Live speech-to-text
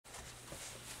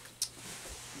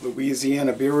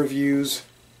Louisiana beer reviews.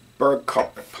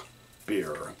 Burgkopf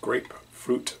Beer,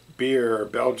 grapefruit beer,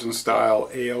 Belgian style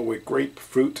ale with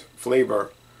grapefruit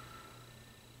flavor.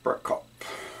 Burgkopf.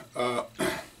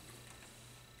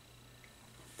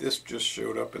 This just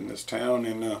showed up in this town,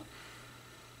 and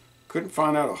couldn't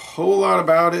find out a whole lot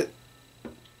about it.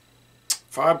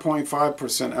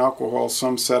 5.5% alcohol.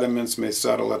 Some sediments may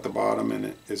settle at the bottom, and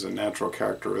it is a natural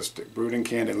characteristic. Brewed and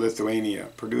canned in Lithuania.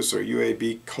 Producer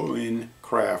UAB Kauen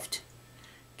Craft,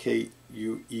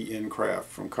 K-U-E-N Craft,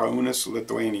 from Kaunas,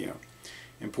 Lithuania.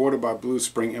 Imported by Blue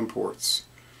Spring Imports.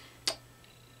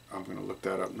 I'm going to look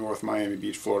that up. North Miami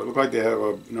Beach, Florida. Look like they have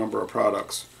a number of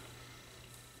products.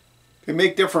 They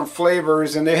make different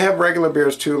flavors, and they have regular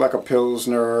beers too, like a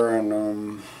Pilsner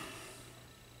and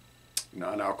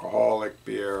non-alcoholic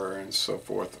beer and so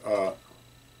forth.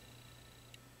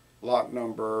 Lot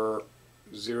number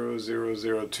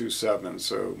 00027.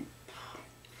 So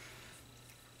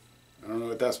I don't know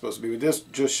what that's supposed to be, but this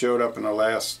just showed up in the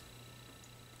last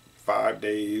 5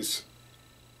 days.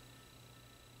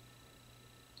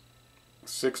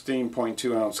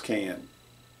 16.2 ounce can.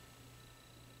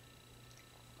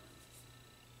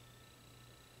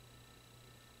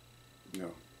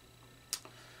 No.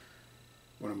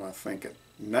 What am I thinking?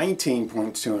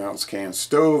 19.2 ounce can.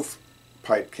 Stove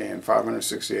pipe can.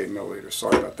 568 milliliters.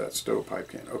 Sorry about that. Stove pipe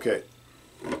can. Okay.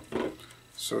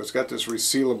 So it's got this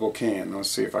resealable can. Let's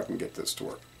see if I can get this to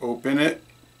work. Open it.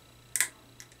 It's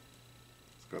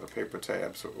got a paper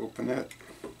tab, so open it.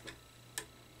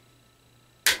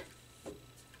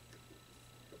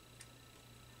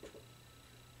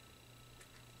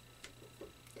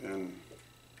 And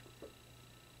I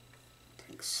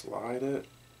think slide it.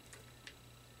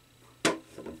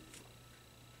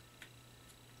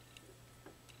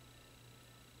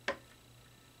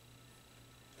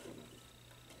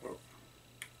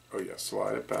 Oh yeah,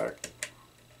 slide it back.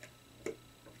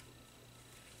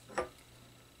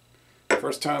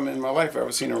 First time in my life I've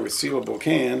ever seen a resealable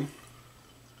can.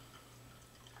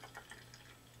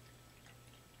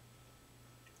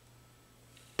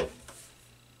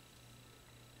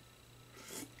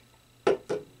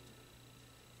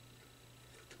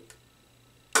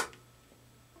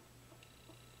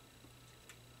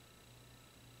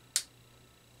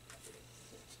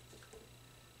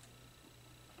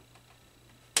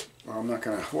 Well, I'm not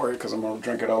going to worry because I'm going to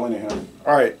drink it all anyhow.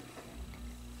 All right.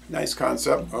 Nice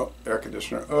concept. Oh, air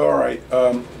conditioner. All right.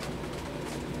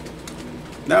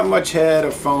 Not much head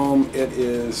of foam. It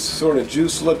is sort of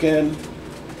juice looking,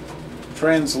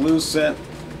 translucent,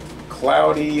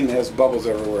 cloudy, and has bubbles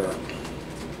everywhere.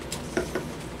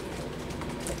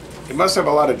 It must have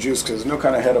a lot of juice because there's no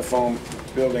kind of head of foam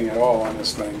building at all on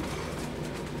this thing.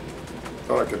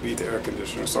 Thought I could beat the air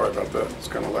conditioner. Sorry about that. It's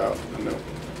kind of loud. I know.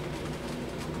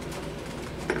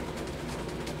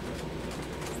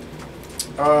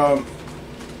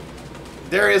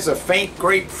 There is a faint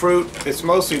grapefruit. It's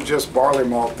mostly just barley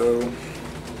malt though.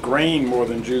 Grain more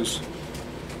than juice.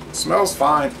 It smells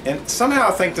fine. And somehow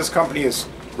I think this company is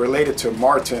related to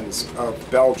Martens of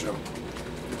Belgium.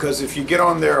 Because if you get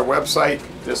on their website,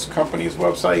 this company's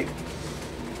website,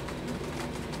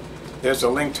 there's a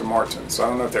link to Martens. I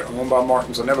don't know if they're owned by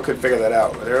Martens. I never could figure that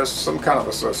out. But there's some kind of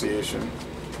association.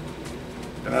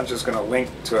 They're not just going to link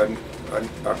to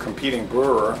a competing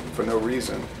brewer for no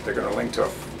reason. They're going to link to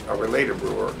a related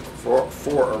brewer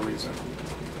for a reason.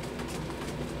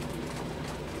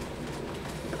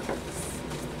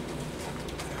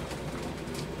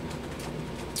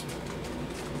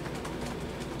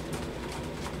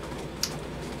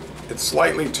 It's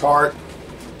slightly tart.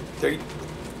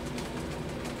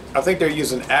 I think they're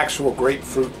using actual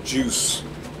grapefruit juice,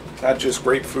 not just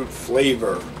grapefruit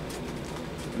flavor.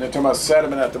 And they're talking about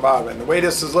sediment at the bottom. And the way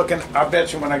this is looking, I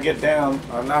bet you when I get down,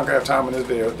 I'm not going to have time in this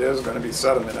video, there's going to be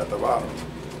sediment at the bottom.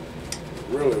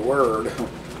 Really weird.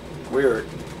 Weird.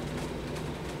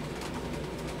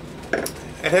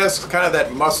 It has kind of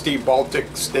that musty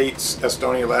Baltic states,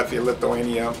 Estonia, Latvia,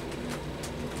 Lithuania,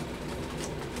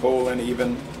 Poland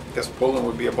even. I guess Poland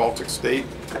would be a Baltic state.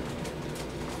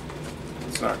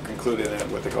 It's not concluded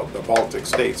in what they call the Baltic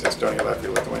states, Estonia,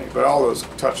 Latvia, Lithuania. But all those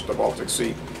touch the Baltic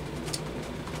Sea.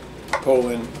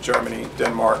 Poland, Germany,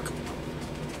 Denmark,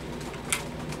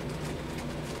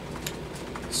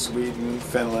 Sweden,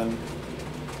 Finland,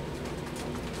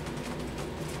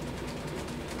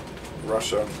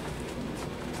 Russia.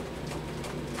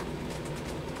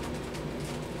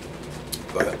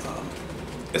 But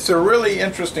it's a really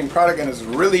interesting product and it's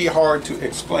really hard to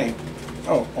explain.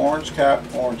 Oh, orange cap,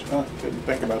 orange. Didn't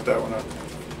think about that when I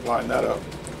lined that up.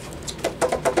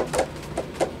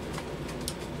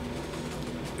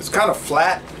 It's kind of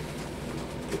flat.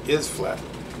 It is flat.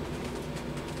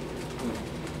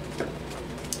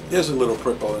 There's a little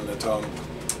prickle in the tongue.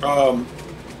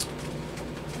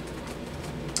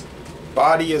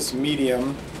 Body is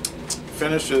medium.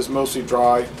 Finish is mostly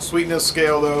dry. Sweetness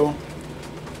scale though,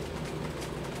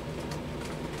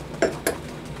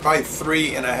 probably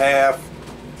 3.5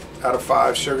 out of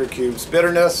 5 sugar cubes.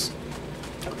 Bitterness,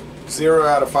 0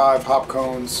 out of 5 hop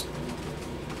cones.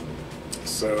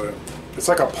 So it's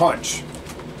like a punch.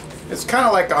 It's kind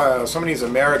of like some of these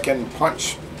American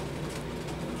punch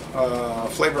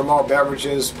flavor malt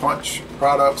beverages, punch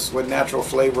products with natural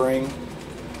flavoring.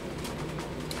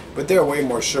 But they're way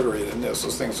more sugary than this.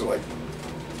 Those things are like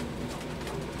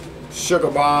sugar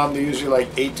bomb. They're usually like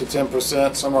 8 to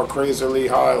 10%. Some are crazily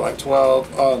high, like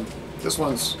 12. This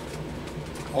one's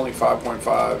only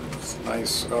 5.5. It's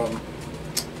nice. I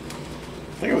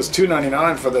think it was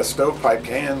 $2.99 for the stovepipe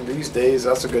can. These days,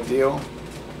 that's a good deal.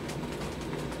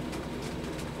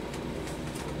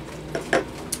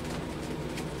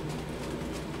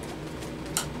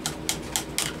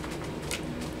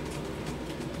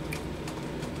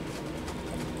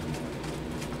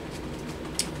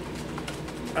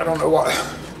 I don't know why.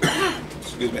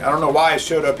 Excuse me. I don't know why it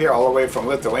showed up here all the way from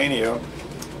Lithuania.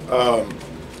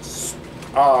 It's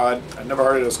odd. I never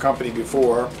heard of this company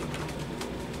before.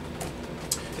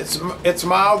 It's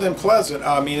mild and pleasant.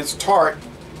 I mean, it's tart.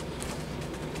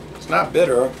 It's not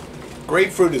bitter.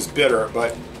 Grapefruit is bitter,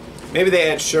 but maybe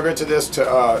they add sugar to this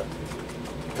to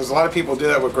because a lot of people do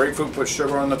that with grapefruit. Put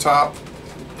sugar on the top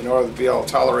in order to be able to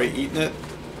tolerate eating it.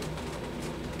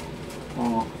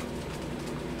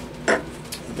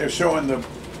 They're showing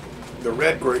the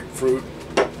red grapefruit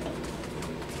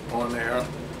on there,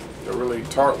 the really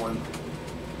tart one.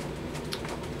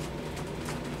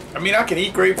 I mean, I can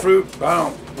eat grapefruit, but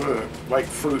I don't like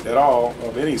fruit at all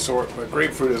of any sort, but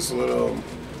grapefruit is a little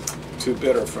too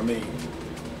bitter for me.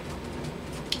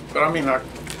 But I mean,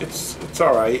 it's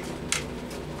all right.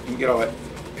 You can get all that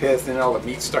pith and all the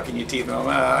meat stuck in your teeth.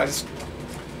 And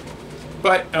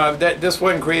but this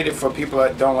wasn't created for people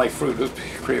that don't like fruit. It was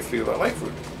created for people that like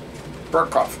fruit.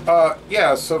 Burgkopf.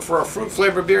 Yeah, so for a fruit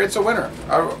flavored beer, it's a winner.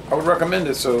 I would recommend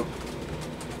it. So,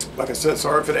 like I said,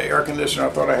 sorry for the air conditioner. I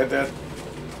thought I had that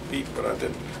beat, but I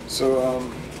didn't. So,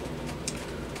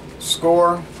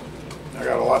 score. I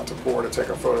got a lot to pour to take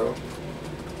a photo.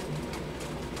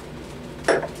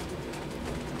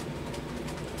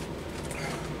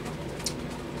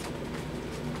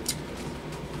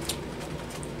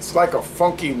 It's like a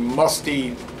funky,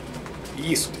 musty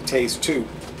yeast taste too,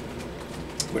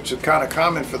 which is kind of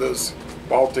common for those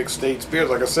Baltic states beers,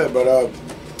 like I said, but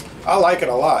I like it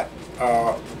a lot.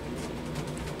 I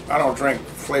don't drink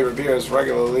flavored beers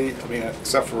regularly, I mean,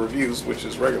 except for reviews, which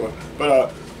is regular,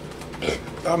 but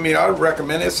I mean, I would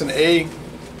recommend it. It's an A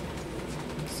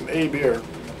beer.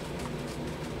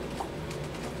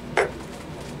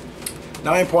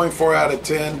 9.4 out of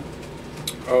 10.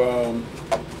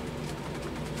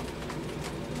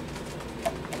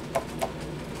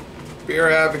 Beer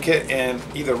Advocate and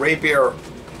either Rate Beer or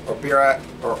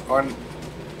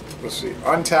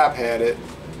Untap had it.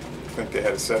 I think they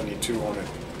had a 72 on it.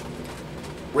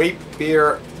 Rate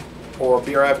Beer or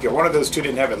Beer Advocate. One of those two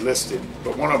didn't have it listed,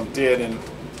 but one of them did, and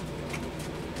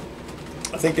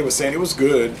I think they were saying it was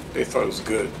good. They thought it was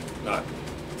good, not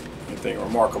anything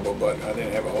remarkable, but I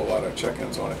didn't have a whole lot of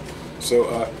check-ins on it.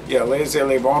 So yeah,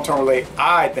 Les Bon Temps Relais,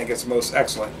 I think it's most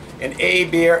excellent. An A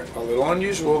beer, a little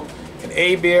unusual. An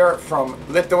A beer from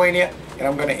Lithuania, and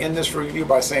I'm going to end this review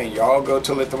by saying y'all go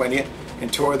to Lithuania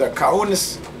and tour the Kauen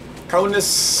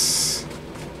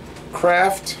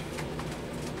Craft.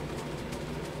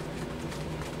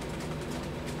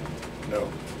 No,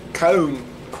 Kauen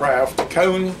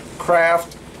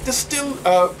Craft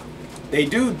Distill. They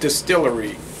do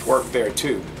distillery work there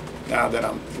too. Now that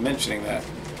I'm mentioning that,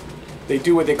 they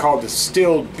do what they call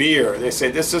distilled beer. They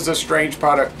say this is a strange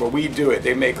product, but we do it.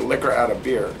 They make liquor out of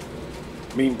beer.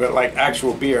 I mean, but like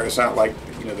actual beer. It's not like,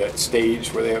 you know, that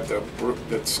stage where they have the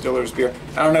distiller's beer.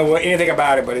 I don't know anything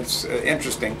about it, but it's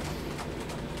interesting.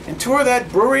 And tour that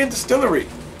brewery and distillery.